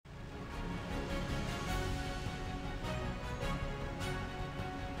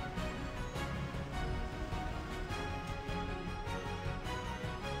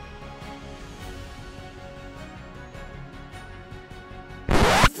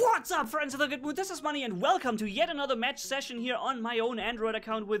What's up, friends of the good mood? This is Manni and welcome to yet another match session here on my own Android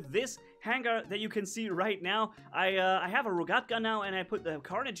account with this hangar that you can see right now. I have a Rogatka now and I put the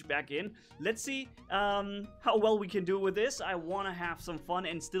Carnage back in. Let's see how well we can do with this. I want to have some fun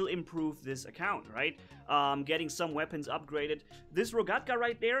and still improve this account, right? Getting some weapons upgraded. This Rogatka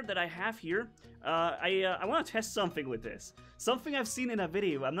right there that I have here, I want to test something with this. Something I've seen in a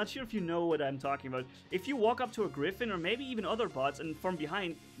video. I'm not sure if you know what I'm talking about. If you walk up to a Griffin or maybe even other bots and from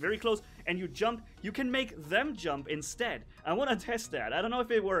behind, very close, and you jump, you can make them jump instead. I want to test that. I don't know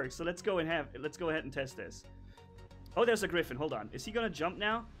if it works, so let's go ahead and test this. Oh, there's a Griffin. Hold on. Is he gonna jump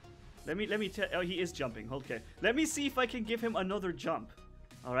now? Let me tell. Oh, he is jumping. Okay. Let me see if I can give him another jump.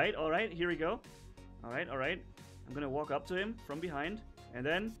 All right. Here we go. All right. I'm gonna walk up to him from behind and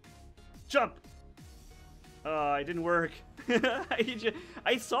then jump. It didn't work.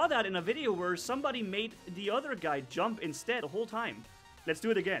 I saw that in a video where somebody made the other guy jump instead the whole time. Let's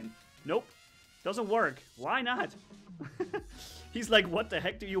do it again. Nope. Doesn't work. Why not? He's like, what the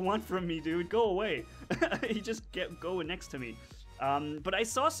heck do you want from me, dude? Go away. He just kept going next to me. But I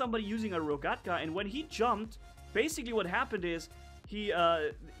saw somebody using a Rogatka, and when he jumped, basically what happened is he,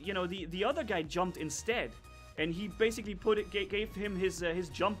 you know, the other guy jumped instead, and he basically gave him his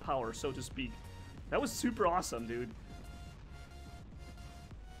jump power, so to speak. That was super awesome, dude.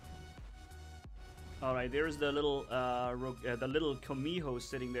 All right, there's the little Komiho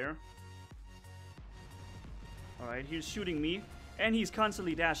sitting there. All right, he's shooting me, and he's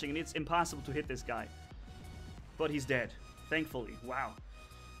constantly dashing, and it's impossible to hit this guy. But he's dead, thankfully. Wow.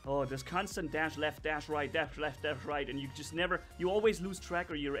 Oh, this constant dash left, dash right, dash left, dash right, and you just never, you always lose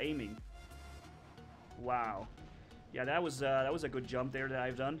track or you're aiming. Wow. Yeah, that was a good jump there that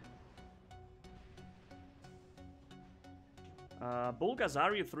I've done.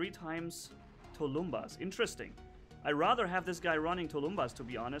 Bulgazario 3 times Tolumbas. Interesting. I'd rather have this guy running Tolumbas, to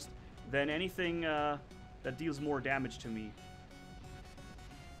be honest, than anything that deals more damage to me.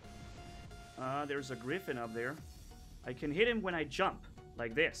 There's a Griffin up there. I can hit him when I jump,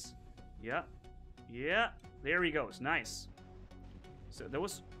 like this. Yeah. There he goes. Nice. So there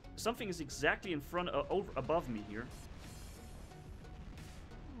was something is exactly in front, above me here.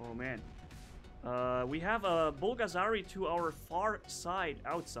 Oh man. We have a Bulgazari to our far side,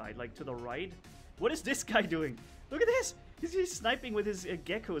 outside, like to the right. What is this guy doing? Look at this! He's sniping with his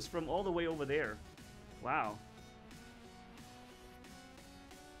geckos from all the way over there. Wow.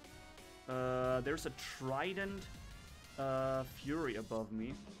 There's a Trident Fury above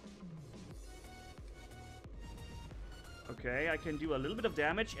me. Okay, I can do a little bit of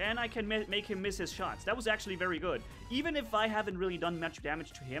damage, and I can make him miss his shots. That was actually very good. Even if I haven't really done much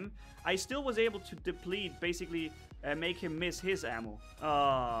damage to him, I still was able to deplete, basically, make him miss his ammo.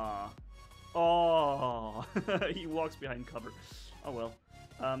 Oh, he walks behind cover. Oh well.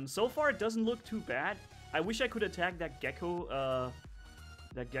 So far it doesn't look too bad. I wish I could attack that gecko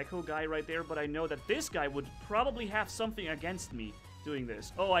guy right there, but I know that this guy would probably have something against me doing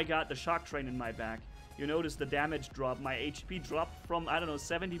this. Oh, I got the shock train in my back. You notice the damage drop. My HP dropped from, I don't know,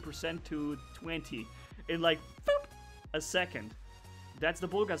 70% to 20 in like boop, a second. That's the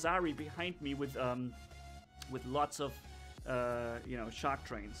Bulgazari behind me with lots of you know, shock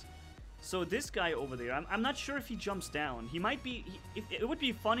trains. So this guy over there, I'm not sure if he jumps down. He might be. It would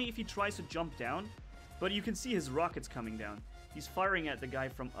be funny if he tries to jump down, but you can see his rockets coming down. He's firing at the guy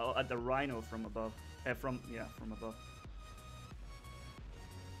from at the Rhino from above. From above.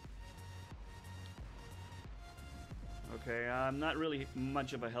 Okay, I'm not really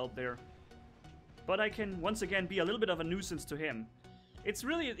much of a help there. But I can, once again, be a little bit of a nuisance to him. It's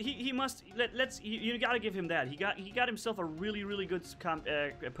really, he must, you gotta give him that. He got himself a really good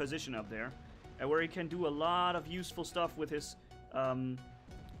position up there. Where he can do a lot of useful stuff with his,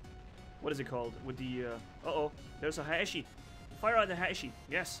 what is it called? With the, uh-oh, there's a Hayashi. Fire at the Hayashi,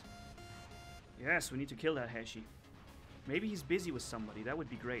 yes. Yes, we need to kill that Hayashi. Maybe he's busy with somebody, that would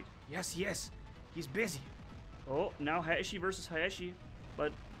be great. Yes, he's busy. Oh, now Hayashi versus Hayashi.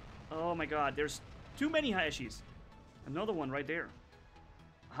 But, oh my god, there's too many Hayashis. Another one right there.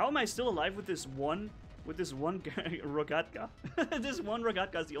 How am I still alive with this one Rogatka? This one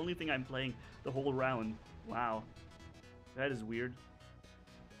Rogatka is the only thing I'm playing the whole round. Wow. That is weird.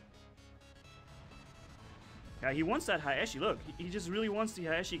 Yeah, he wants that Hayashi. Look, he just really wants the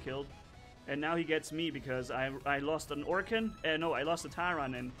Hayashi killed. And now he gets me because I lost an Orkan. No, I lost a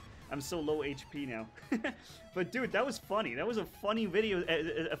Taran and I'm so low HP now. But dude, that was funny. That was a funny video,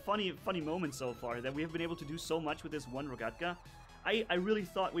 a funny moment so far, that we have been able to do so much with this one Rogatka. I really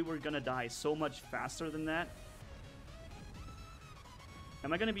thought we were gonna die so much faster than that.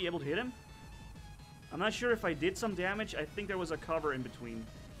 Am I gonna be able to hit him? I'm not sure if I did some damage. I think there was a cover in between.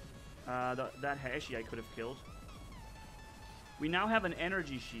 That Haeshi I could have killed. We now have an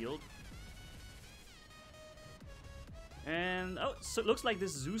energy shield. And, oh, so it looks like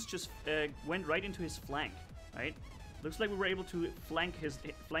this Zeus just went right into his flank, right? Looks like we were able to flank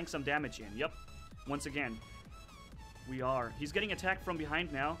some damage in. Yep, once again. We are. He's getting attacked from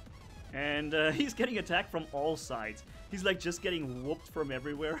behind now. And he's getting attacked from all sides. He's like just getting whooped from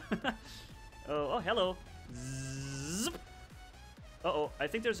everywhere. Oh, hello. Zip. Uh-oh, I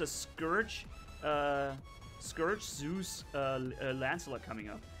think there's a Scourge Zeus Lancelot coming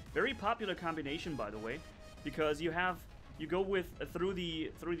up. Very popular combination, by the way, because you go with through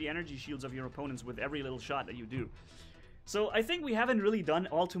the energy shields of your opponents with every little shot that you do. So I think we haven't really done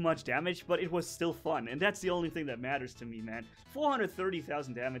all too much damage, but it was still fun, and that's the only thing that matters to me, man.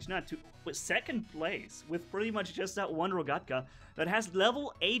 430,000 damage, not too... But second place, with pretty much just that one Rogatka that has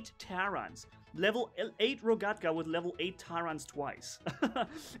level 8 Tarans. Level 8 Rogatka with level 8 Tarans twice.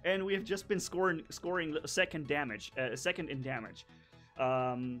 And we have just been scoring second in damage.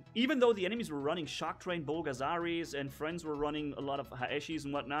 Even though the enemies were running Shock Train Bolgazaris and friends were running a lot of Haeshis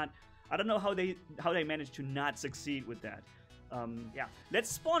and whatnot, I don't know how they managed to not succeed with that. Yeah, let's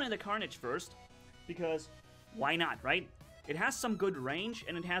spawn in the Carnage first, because why not, right? It has some good range,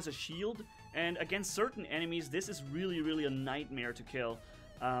 and it has a shield, and against certain enemies, this is really, really a nightmare to kill.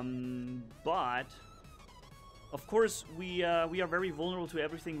 But, of course, we are very vulnerable to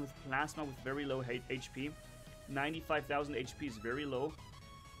everything with Plasma with very low HP. 95,000 HP is very low.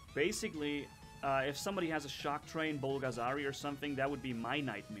 Basically, if somebody has a Shock Train Bolgazari or something, that would be my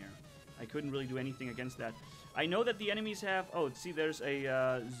nightmare. I couldn't really do anything against that. I know that the enemies have... Oh, see, there's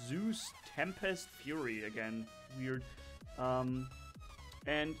a Zeus Tempest Fury again. Weird.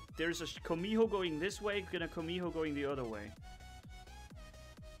 And there's a Komiho going this way, and a Komiho going the other way.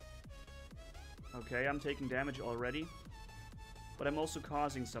 Okay, I'm taking damage already. But I'm also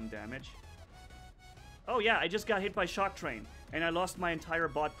causing some damage. Oh yeah, I just got hit by Shock Train. And I lost my entire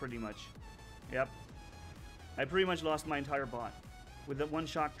bot pretty much. Yep. I pretty much lost my entire bot. With that one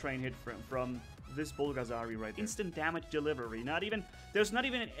Shock Train hit from this Bolgazari right there. Instant damage delivery. There's not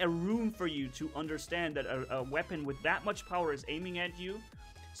even a room for you to understand that a weapon with that much power is aiming at you,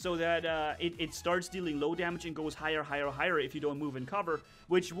 so that it starts dealing low damage and goes higher, higher, higher if you don't move in cover,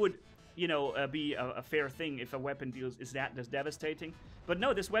 which would, you know, be a fair thing if a weapon is that devastating. But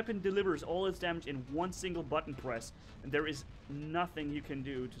no, this weapon delivers all its damage in one single button press, and there is nothing you can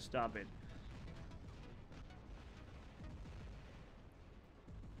do to stop it.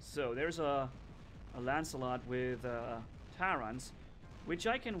 So there's a Lancelot with Tarans, which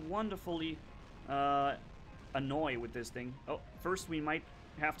I can wonderfully annoy with this thing. Oh, first we might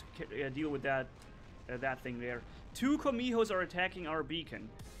have to deal with that thing there. Two Komihos are attacking our beacon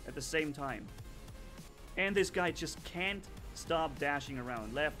at the same time. And this guy just can't stop dashing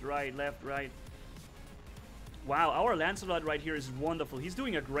around. Left, right, left, right. Wow, our Lancelot right here is wonderful. He's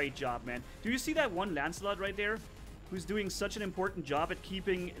doing a great job, man. Do you see that one Lancelot right there? Who's doing such an important job at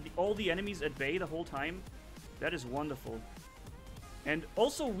keeping all the enemies at bay the whole time? That is wonderful. And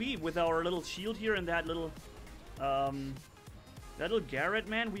also we, with our little shield here and that little Garrett,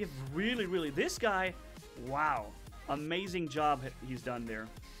 man, we have really, this guy, wow, amazing job he's done there.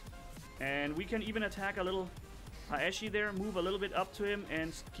 And we can even attack a little Haeshi there, move a little bit up to him,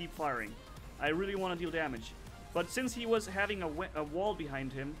 and keep firing. I really want to deal damage. But since he was having a wall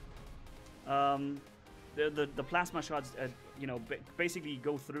behind him, the plasma shots, you know, basically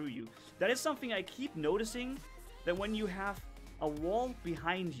go through you. That is something I keep noticing, that when you have a wall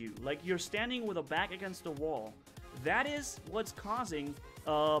behind you, like you're standing with a back against a wall, that is what's causing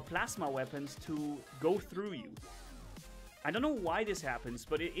plasma weapons to go through you. I don't know why this happens,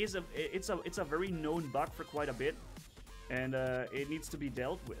 but it's a very known bug for quite a bit, and it needs to be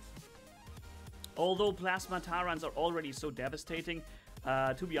dealt with. Although plasma Tarans are already so devastating,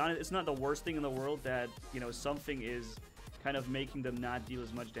 to be honest, it's not the worst thing in the world that, you know, something is kind of making them not deal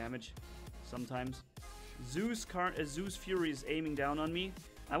as much damage sometimes. Zeus Fury is aiming down on me.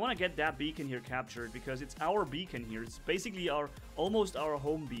 I want to get that beacon here captured because it's our beacon here. It's basically almost our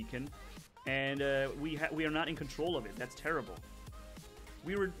home beacon, and we are not in control of it. That's terrible.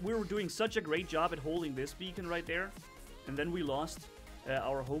 We were doing such a great job at holding this beacon right there, and then we lost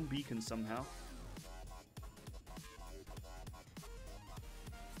our home beacon somehow.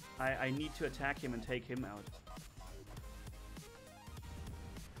 I need to attack him and take him out.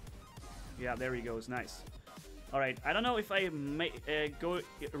 Yeah, there he goes. Nice. Alright, I don't know if I may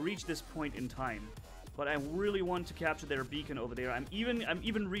reach this point in time, but I really want to capture their beacon over there. I'm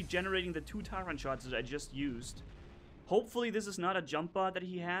even regenerating the 2 Taran shots that I just used. Hopefully this is not a jump bot that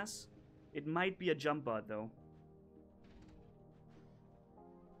he has. It might be a jump bot though.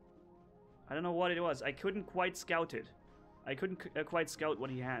 I don't know what it was. I couldn't quite scout it. I couldn't quite scout what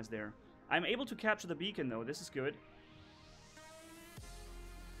he has there. I'm able to capture the beacon, though. This is good.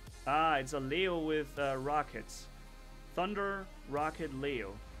 Ah, it's a Leo with rockets. Thunder, rocket,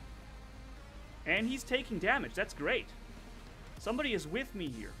 Leo. And he's taking damage. That's great. Somebody is with me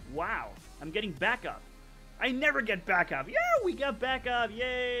here. Wow. I'm getting backup. I never get backup. Yeah, we got backup.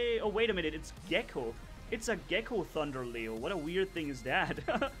 Yay. Oh, wait a minute. It's Gecko. It's a Gecko Thunder Leo. What a weird thing is that?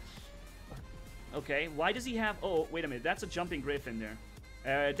 Okay, why does he have... Oh, wait a minute. That's a jumping Griffin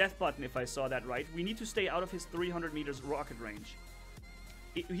there. Death button, if I saw that right. We need to stay out of his 300 meters rocket range.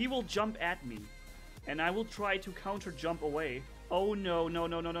 He will jump at me. And I will try to counter jump away. Oh, no, no,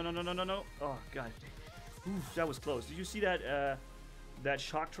 no, no, no, no, no, no, no, no. Oh, God. Oof, that was close. Did you see that, that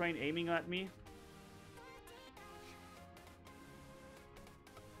shock train aiming at me?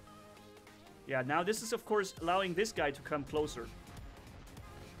 Yeah, now this is, of course, allowing this guy to come closer.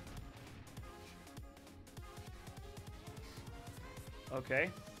 Okay.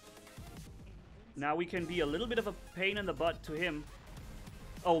 Now we can be a little bit of a pain in the butt to him.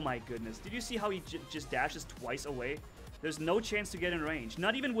 Oh my goodness. Did you see how he just dashes twice away? There's no chance to get in range.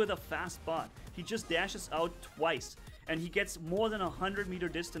 Not even with a fast bot. He just dashes out twice. And he gets more than 100 meter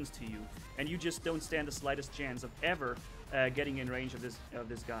distance to you. And you just don't stand the slightest chance of ever getting in range of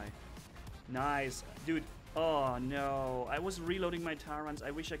this guy. Nice. Dude. Oh no. I was reloading my Tyrants.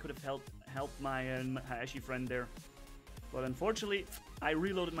 I wish I could have helped my Hayashi friend there. But unfortunately, I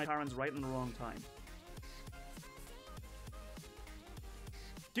reloaded my Tyrants right in the wrong time.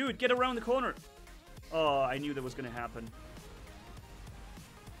 Dude, get around the corner! Oh, I knew that was gonna happen.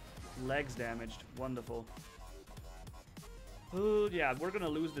 Legs damaged. Wonderful. Oh, yeah, we're gonna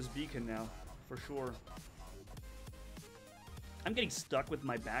lose this beacon now. For sure. I'm getting stuck with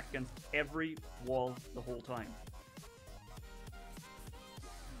my back against every wall the whole time.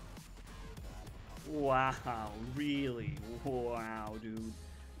 Wow, really? Wow, dude.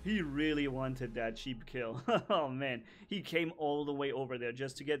 He really wanted that cheap kill. Oh, man. He came all the way over there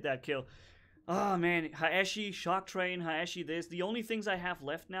just to get that kill. Oh, man. Hayashi, Shock Train, Hayashi this. The only things I have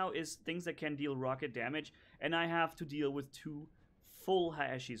left now is things that can deal rocket damage. And I have to deal with 2 full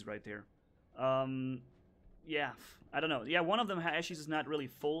Hayashis right there. Yeah. I don't know. Yeah, one of them, Hayashis, is not really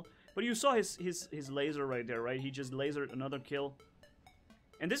full. But you saw his laser right there, right? He just lasered another kill.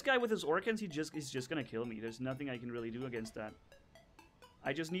 And this guy with his Orkans, he's just gonna kill me. There's nothing I can really do against that.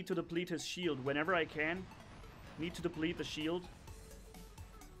 I just need to deplete his shield whenever I can. Need to deplete the shield.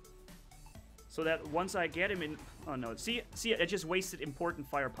 So that once I get him in... Oh no, see, I just wasted important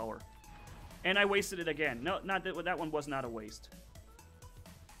firepower. And I wasted it again. No, not that one was not a waste.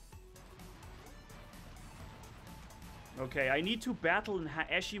 Okay, I need to battle in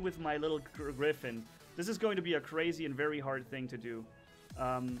Hayashi with my little Griffin. This is going to be a crazy and very hard thing to do.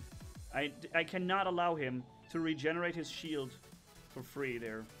 I cannot allow him to regenerate his shield for free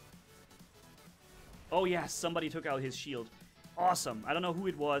there. Oh yes, somebody took out his shield. Awesome. I don't know who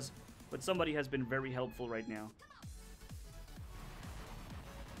it was, but somebody has been very helpful right now.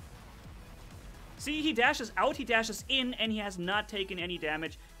 See, he dashes out, he dashes in, and he has not taken any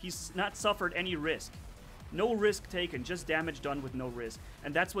damage. He's not suffered any risk. No risk taken, just damage done with no risk.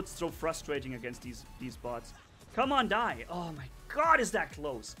 And that's what's so frustrating against these bots. Come on, die. Oh my god, is that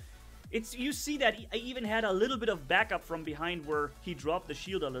close. You see that I even had a little bit of backup from behind where he dropped the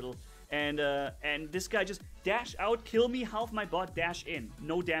shield a little. And this guy just dash out, kill me, half my bot, dash in.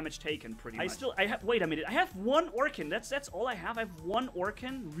 No damage taken, pretty much. Wait a minute, I have 1 Orkan. That's all I have. I have 1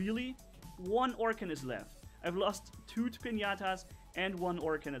 Orkan, really? 1 Orkan is left. I've lost 2 Pinatas and 1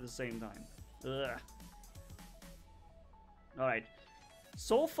 Orkan at the same time. Ugh. Alright.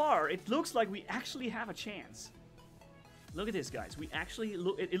 So far, it looks like we actually have a chance. Look at this, guys. We actually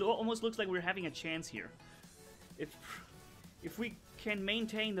it almost looks like we're having a chance here. If we can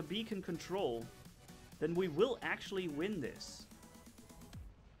maintain the beacon control, then we will actually win this.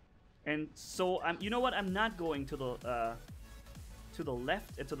 And so you know what? I'm not going to the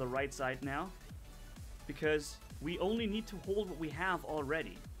left and to the right side now, because we only need to hold what we have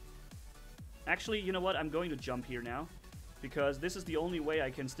already. Actually, you know what? I'm going to jump here now, because this is the only way I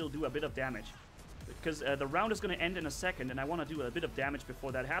can still do a bit of damage. Because the round is going to end in a second, and I want to do a bit of damage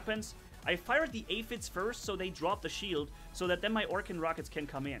before that happens. I fired the Aphids first, so they drop the shield, so that then my Orkan rockets can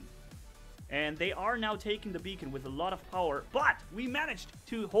come in. And they are now taking the beacon with a lot of power, but we managed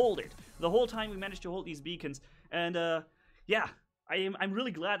to hold it. The whole time we managed to hold these beacons, and yeah, I'm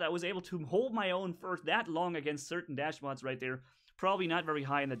really glad I was able to hold my own for that long against certain dash mods right there. Probably not very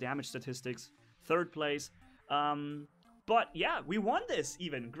high in the damage statistics. 3rd place. But yeah, we won this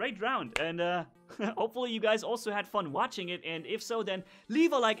even. Great round. And hopefully you guys also had fun watching it. And if so, then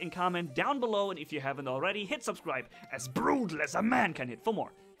leave a like and comment down below. And if you haven't already, hit subscribe. As brutal as a man can hit for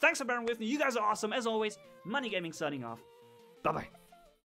more. Thanks for bearing with me. You guys are awesome. As always, Manni-Gaming signing off. Bye-bye.